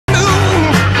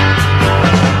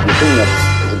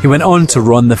He went on to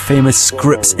run the famous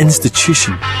Scripps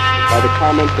Institution. By the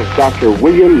comments of Dr.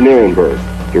 William Nierenberg,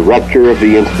 director of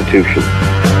the institution,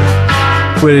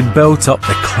 where he'd built up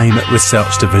the Climate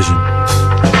Research Division.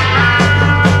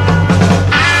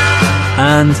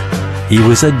 And he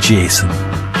was a Jason.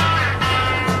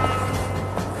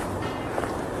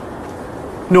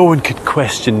 No one could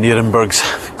question Nierenberg's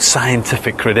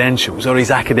scientific credentials or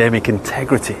his academic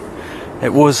integrity.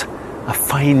 It was a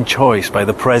fine choice by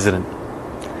the president.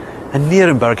 And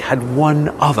Nierenberg had one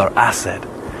other asset.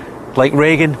 Like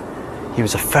Reagan, he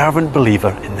was a fervent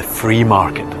believer in the free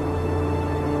market.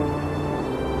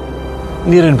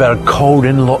 Nierenberg called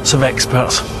in lots of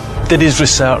experts, did his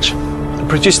research, and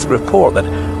produced a report that,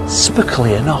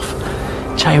 spookily enough,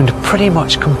 chimed pretty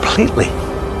much completely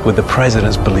with the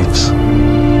president's beliefs.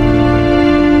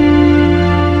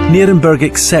 Nierenberg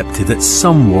accepted that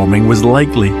some warming was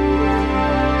likely,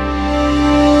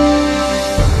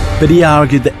 but he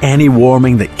argued that any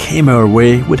warming that came our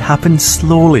way would happen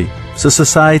slowly, so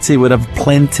society would have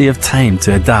plenty of time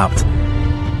to adapt.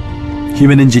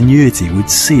 Human ingenuity would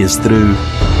see us through.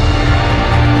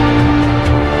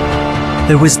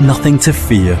 There was nothing to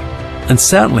fear, and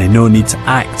certainly no need to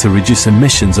act to reduce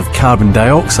emissions of carbon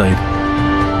dioxide.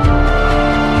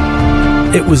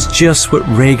 It was just what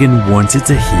Reagan wanted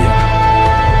to hear.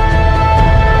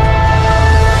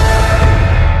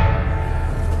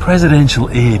 Presidential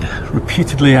aide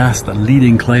repeatedly asked a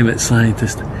leading climate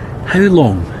scientist how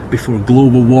long before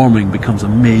global warming becomes a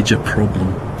major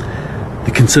problem.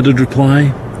 The considered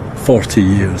reply, 40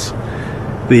 years.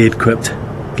 The aide quipped,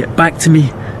 "Get back to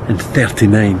me in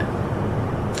 39.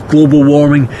 Global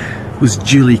warming was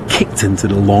duly kicked into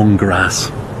the long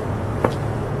grass.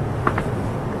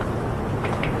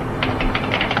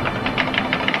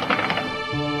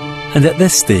 And at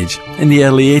this stage, in the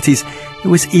early 80s, it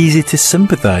was easy to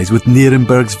sympathise with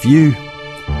Nierenberg's view.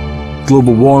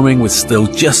 Global warming was still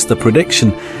just a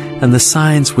prediction, and the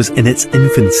science was in its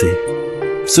infancy,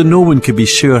 so no one could be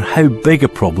sure how big a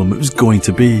problem it was going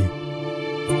to be.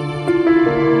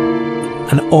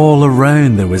 And all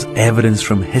around there was evidence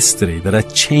from history that a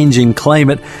changing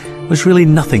climate was really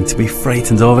nothing to be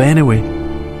frightened of anyway.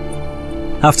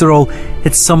 After all,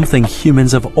 it's something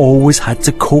humans have always had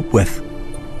to cope with.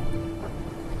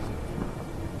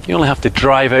 You only have to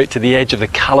drive out to the edge of the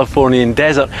Californian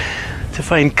desert to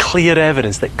find clear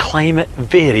evidence that climate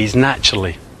varies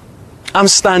naturally. I'm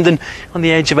standing on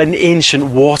the edge of an ancient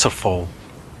waterfall.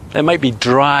 It might be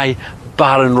dry,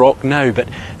 barren rock now, but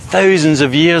thousands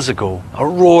of years ago, a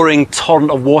roaring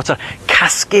torrent of water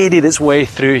cascaded its way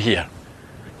through here,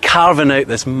 carving out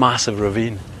this massive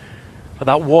ravine. But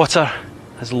that water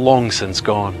has long since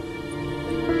gone.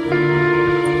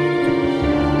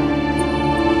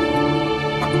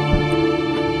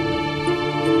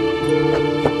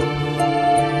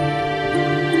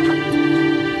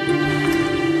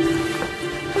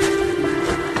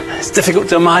 It's difficult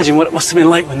to imagine what it must have been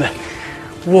like when the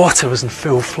water was in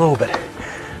full flow, but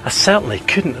I certainly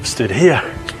couldn't have stood here.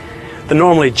 The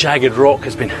normally jagged rock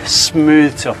has been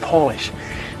smoothed to a polish,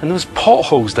 and those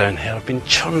potholes down here have been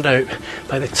churned out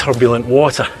by the turbulent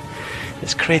water.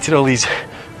 It's created all these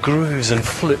grooves and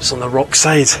flutes on the rock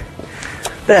sides.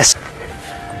 This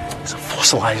is a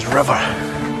fossilised river.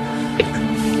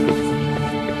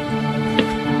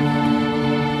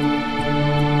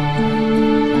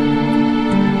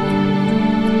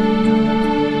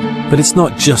 But it's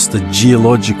not just a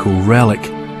geological relic.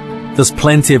 There's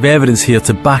plenty of evidence here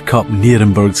to back up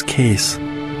Nierenberg's case.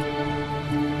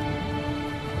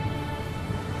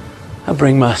 I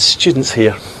bring my students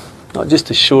here, not just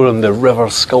to show them the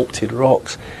river-sculpted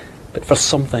rocks, but for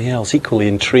something else equally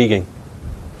intriguing.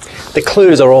 The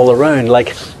clues are all around,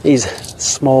 like these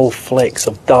small flakes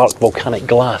of dark volcanic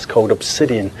glass called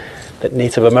obsidian that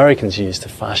Native Americans used to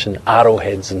fashion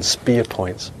arrowheads and spear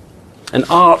points. And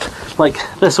art like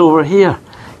this over here,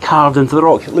 carved into the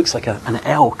rock. It looks like an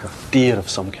elk or deer of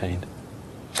some kind.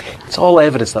 It's all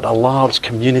evidence that a large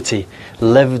community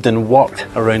lived and worked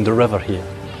around the river here.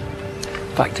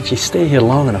 In fact, if you stay here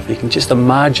long enough, you can just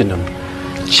imagine them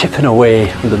chipping away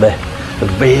under the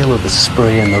veil of the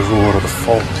spray and the roar of the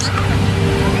falls.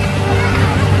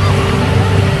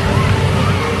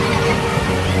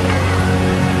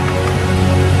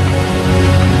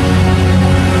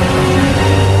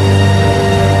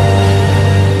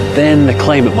 Then the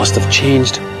climate must have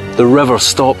changed, the river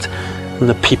stopped, and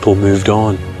the people moved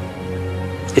on.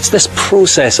 It's this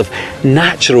process of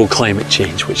natural climate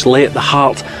change which lay at the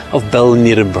heart of Bill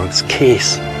Nierenberg's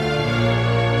case.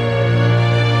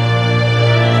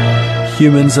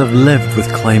 Humans have lived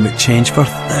with climate change for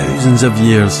thousands of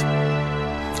years.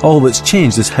 All that's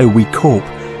changed is how we cope,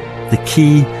 The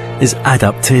key is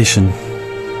adaptation.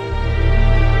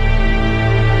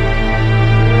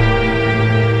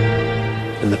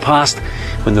 In the past,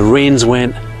 when the rains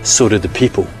went, so did the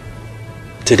people.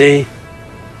 Today,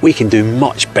 we can do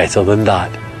much better than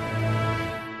that.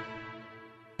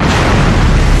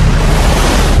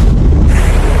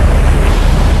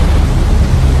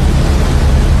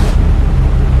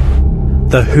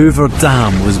 The Hoover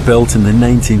Dam was built in the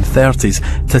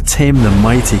 1930s to tame the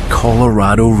mighty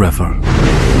Colorado River.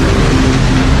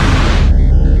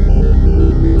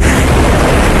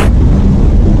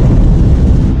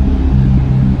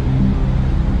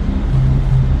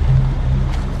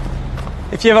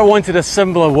 If you ever wanted a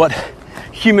symbol of what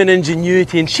human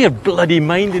ingenuity and sheer bloody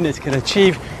mindedness can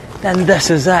achieve, then this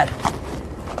is it.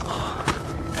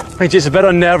 It's just a bit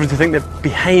unnerving to think that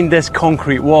behind this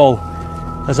concrete wall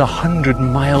there's 100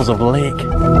 miles of lake.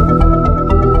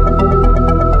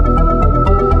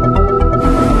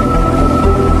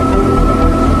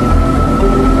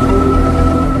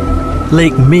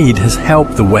 Lake Mead has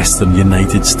helped the western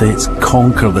United States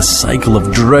conquer the cycle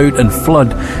of drought and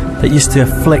flood that used to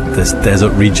afflict this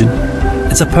desert region.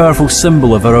 It's a powerful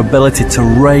symbol of our ability to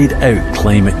ride out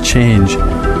climate change,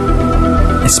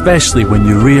 especially when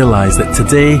you realise that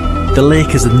today the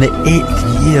lake is in the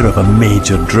 8th year of a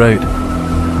major drought.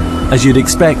 As you'd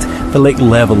expect, the lake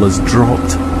level has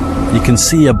dropped. You can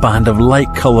see a band of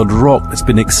light-coloured rock that's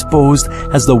been exposed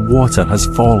as the water has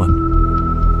fallen.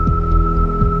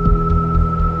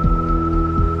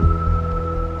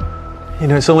 You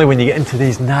know, it's only when you get into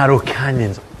these narrow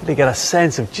canyons that you get a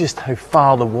sense of just how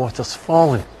far the water's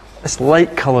fallen. This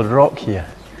light-coloured rock here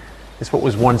is what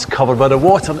was once covered by the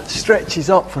water, and it stretches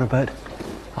up for about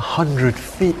 100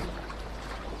 feet.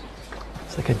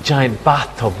 It's like a giant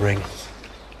bathtub ring.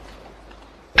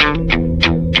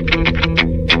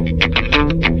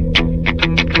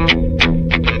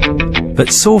 But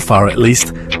so far at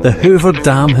least, the Hoover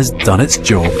Dam has done its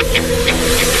job.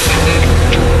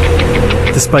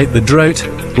 Despite the drought,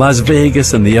 Las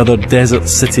Vegas and the other desert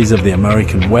cities of the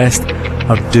American West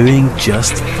are doing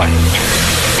just fine.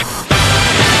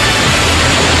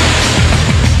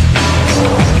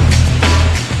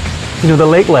 You know, the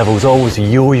lake level was always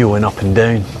yo-yoing up and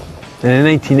down. In the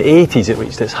 1980s it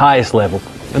reached its highest level,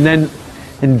 and then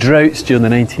in droughts during the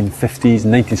 1950s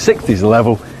and 1960s the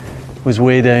level was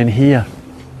way down here.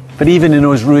 But even in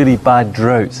those really bad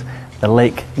droughts, the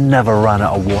lake never ran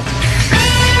out of water.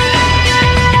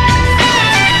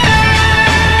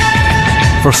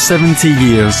 For 70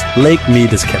 years, Lake Mead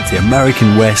has kept the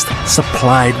American West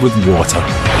supplied with water.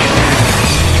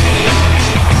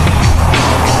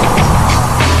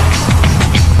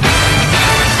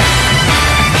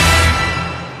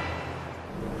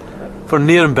 For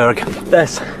Nuremberg,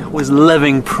 this was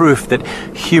living proof that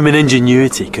human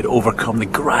ingenuity could overcome the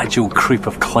gradual creep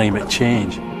of climate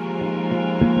change.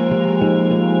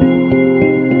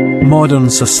 Modern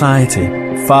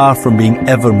society, far from being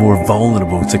ever more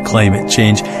vulnerable to climate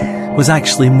change, was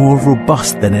actually more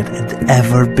robust than it had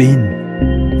ever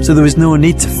been. So there was no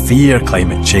need to fear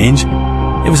climate change.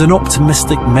 It was an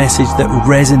optimistic message that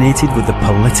resonated with the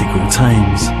political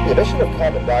times. The emission of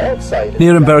carbon dioxide.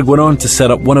 Nuremberg went on to set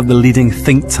up one of the leading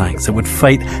think tanks that would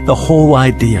fight the whole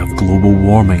idea of global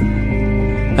warming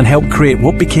and help create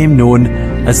what became known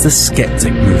as the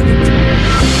skeptic movement.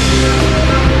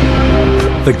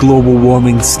 The global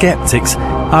warming skeptics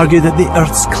argued that the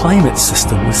Earth's climate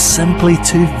system was simply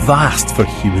too vast for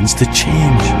humans to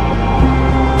change.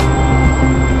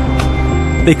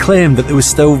 They claimed that there was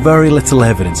still very little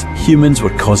evidence humans were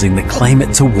causing the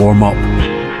climate to warm up.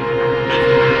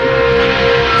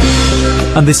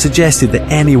 And they suggested that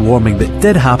any warming that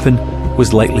did happen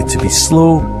was likely to be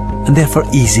slow and therefore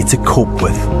easy to cope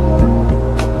with.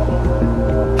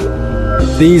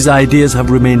 These ideas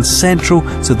have remained central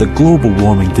to the global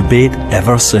warming debate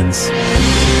ever since.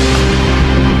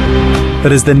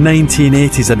 But as the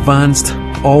 1980s advanced,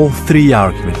 all three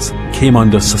arguments came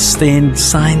under sustained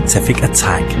scientific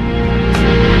attack.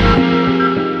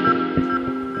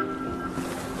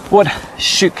 What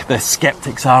shook the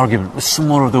skeptics' argument was some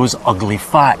more of those ugly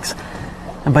facts.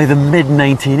 And by the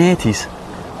mid-1980s,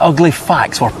 ugly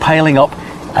facts were piling up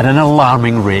at an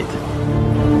alarming rate.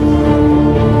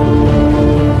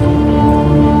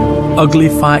 Ugly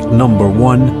fact number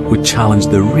one would challenge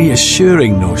the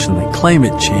reassuring notion that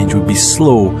climate change would be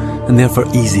slow and therefore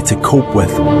easy to cope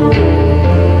with.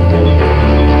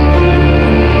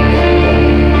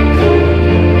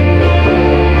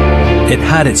 It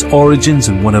had its origins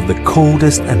in one of the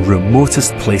coldest and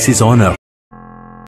remotest places on Earth.